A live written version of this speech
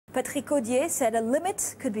Patrick Odier said a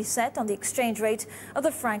limit could be set on the exchange rate of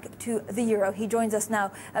the franc to the euro. He joins us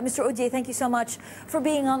now. Mr. Odier, thank you so much for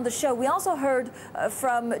being on the show. We also heard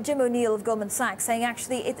from Jim O'Neill of Goldman Sachs saying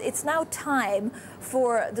actually it's now time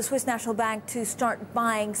for the Swiss National Bank to start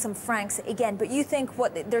buying some francs again. But you think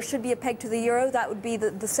there should be a peg to the euro? That would be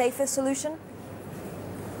the safest solution?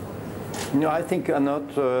 No, I think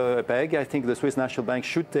not a peg. I think the Swiss National Bank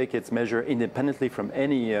should take its measure independently from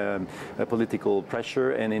any political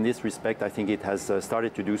pressure, and in this respect I think it has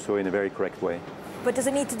started to do so in a very correct way. But does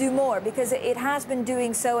it need to do more? Because it has been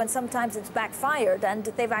doing so and sometimes it's backfired and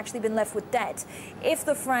they've actually been left with debt. If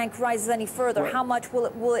the franc rises any further, how much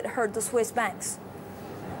will it hurt the Swiss banks?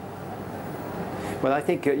 Well, I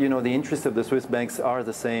think, you know, the interests of the Swiss banks are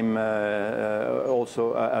the same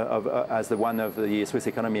also as the one of the Swiss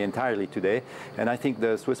economy entirely today. And I think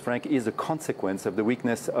the Swiss franc is a consequence of the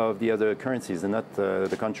weakness of the other currencies and not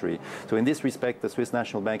the contrary. So in this respect, the Swiss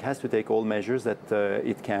National Bank has to take all measures that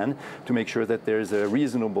it can to make sure that there's a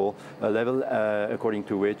reasonable level according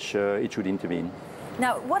to which it should intervene.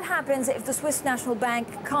 Now, what happens if the Swiss National Bank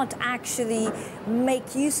can't actually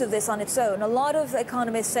make use of this on its own? A lot of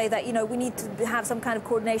economists say that, you know, we need to have some kind of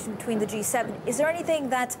coordination between the G7. Is there anything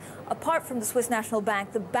that, apart from the Swiss National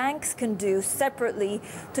Bank, the banks can do separately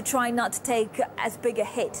to try not to take as big a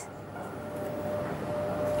hit?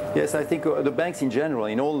 Yes, I think the banks in general,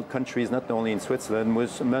 in all countries, not only in Switzerland,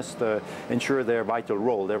 must ensure their vital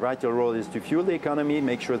role. Their vital role is to fuel the economy,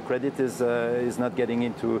 make sure credit is not getting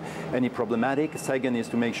into any problematic. Second is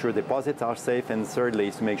to make sure deposits are safe, and thirdly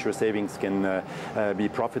is to make sure savings can be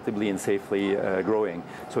profitably and safely growing.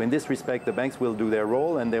 So in this respect, the banks will do their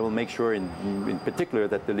role, and they will make sure in particular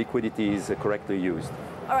that the liquidity is correctly used.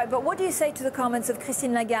 All right, but what do you say to the comments of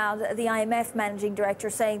Francine Lacqua, the IMF managing director,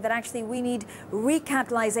 saying that actually we need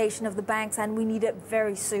recapitalization of the banks and we need it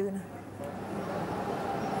very soon?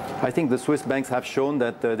 I think the Swiss banks have shown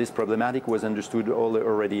that this problematic was understood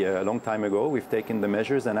already a long time ago. We've taken the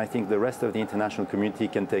measures, and I think the rest of the international community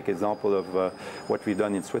can take example of what we've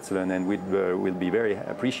done in Switzerland, and we'll be very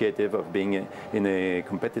appreciative of being in a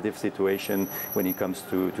competitive situation when it comes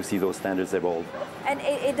to see those standards evolve. And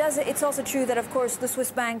it's also true that, of course, the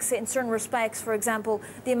Swiss banks, in certain respects, for example,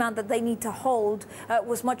 the amount that they need to hold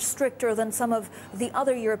was much stricter than some of the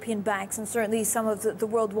other European banks, and certainly some of the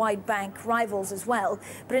worldwide bank rivals as well.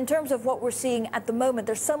 But in terms of what we're seeing at the moment,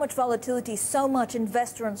 there's so much volatility, so much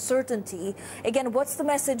investor uncertainty. Again, what's the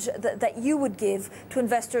message that you would give to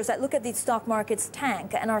investors that look at these stock markets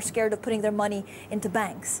tank and are scared of putting their money into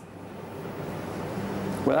banks?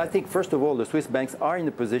 Well, I think, first of all, the Swiss banks are in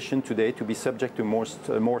a position today to be subject to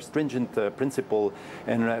more stringent principle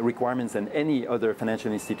and requirements than any other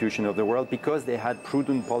financial institution of the world, because they had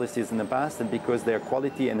prudent policies in the past and because their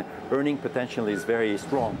quality and earning potential is very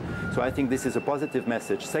strong. So I think this is a positive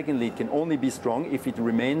message. Secondly, it can only be strong if it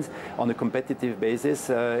remains on a competitive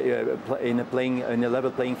basis in a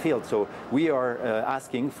level playing field. So we are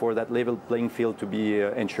asking for that level playing field to be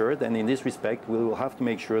ensured, and in this respect, we will have to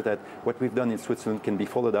make sure that what we've done in Switzerland can be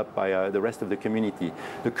followed up by the rest of the community.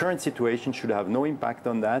 The current situation should have no impact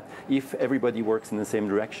on that if everybody works in the same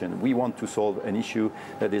direction. We want to solve an issue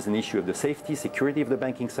that is an issue of the safety, security of the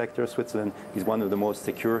banking sector. Switzerland is one of the most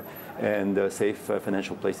secure and safe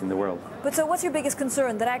financial places in the world. But so what's your biggest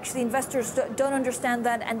concern? That actually investors don't understand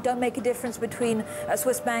that and don't make a difference between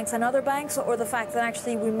Swiss banks and other banks, or the fact that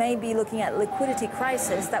actually we may be looking at a liquidity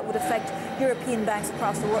crisis that would affect European banks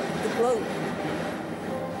across the globe?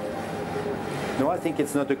 No, I think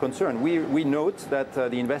it's not a concern. We note that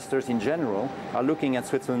the investors in general are looking at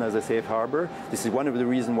Switzerland as a safe harbor. This is one of the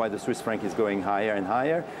reasons why the Swiss franc is going higher and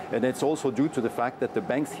higher. And it's also due to the fact that the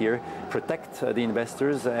banks here protect the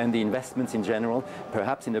investors and the investments in general,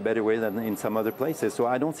 perhaps in a better way than in some other places. So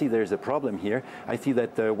I don't see there's a problem here. I see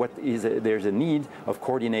that there's a need of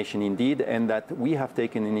coordination indeed, and that we have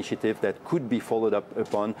taken initiative that could be followed up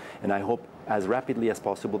upon, and I hope as rapidly as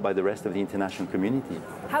possible, by the rest of the international community.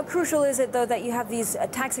 How crucial is it, though, that you have these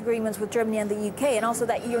tax agreements with Germany and the UK, and also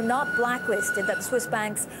that you're not blacklisted, that the Swiss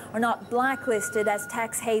banks are not blacklisted as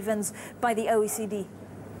tax havens by the OECD?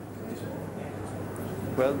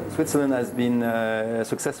 Well, Switzerland has been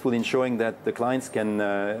successful in showing that the clients can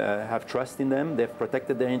have trust in them. They've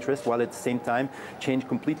protected their interests while at the same time changed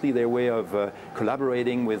completely their way of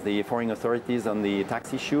collaborating with the foreign authorities on the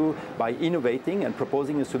tax issue by innovating and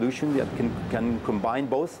proposing a solution that can combine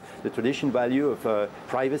both the traditional value of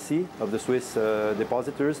privacy of the Swiss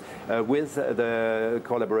depositors with the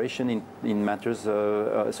collaboration in matters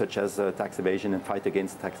such as tax evasion and fight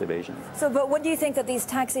against tax evasion. So, but when do you think that these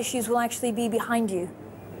tax issues will actually be behind you?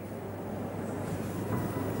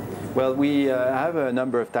 Well, we have a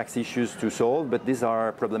number of tax issues to solve, but these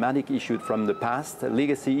are problematic issues from the past,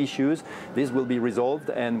 legacy issues. These will be resolved,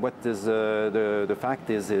 and what is the fact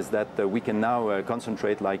is that we can now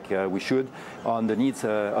concentrate like we should on the needs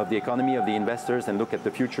of the economy, of the investors, and look at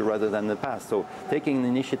the future rather than the past. So taking an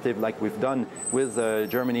initiative like we've done with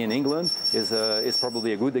Germany and England is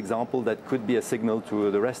probably a good example that could be a signal to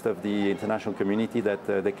the rest of the international community that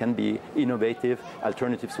there can be innovative,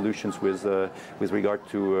 alternative solutions with regard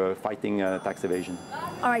to fighting tax evasion.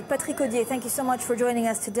 All right, Patrick Odier, thank you so much for joining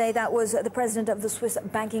us today. That was the president of the Swiss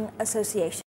Banking Association.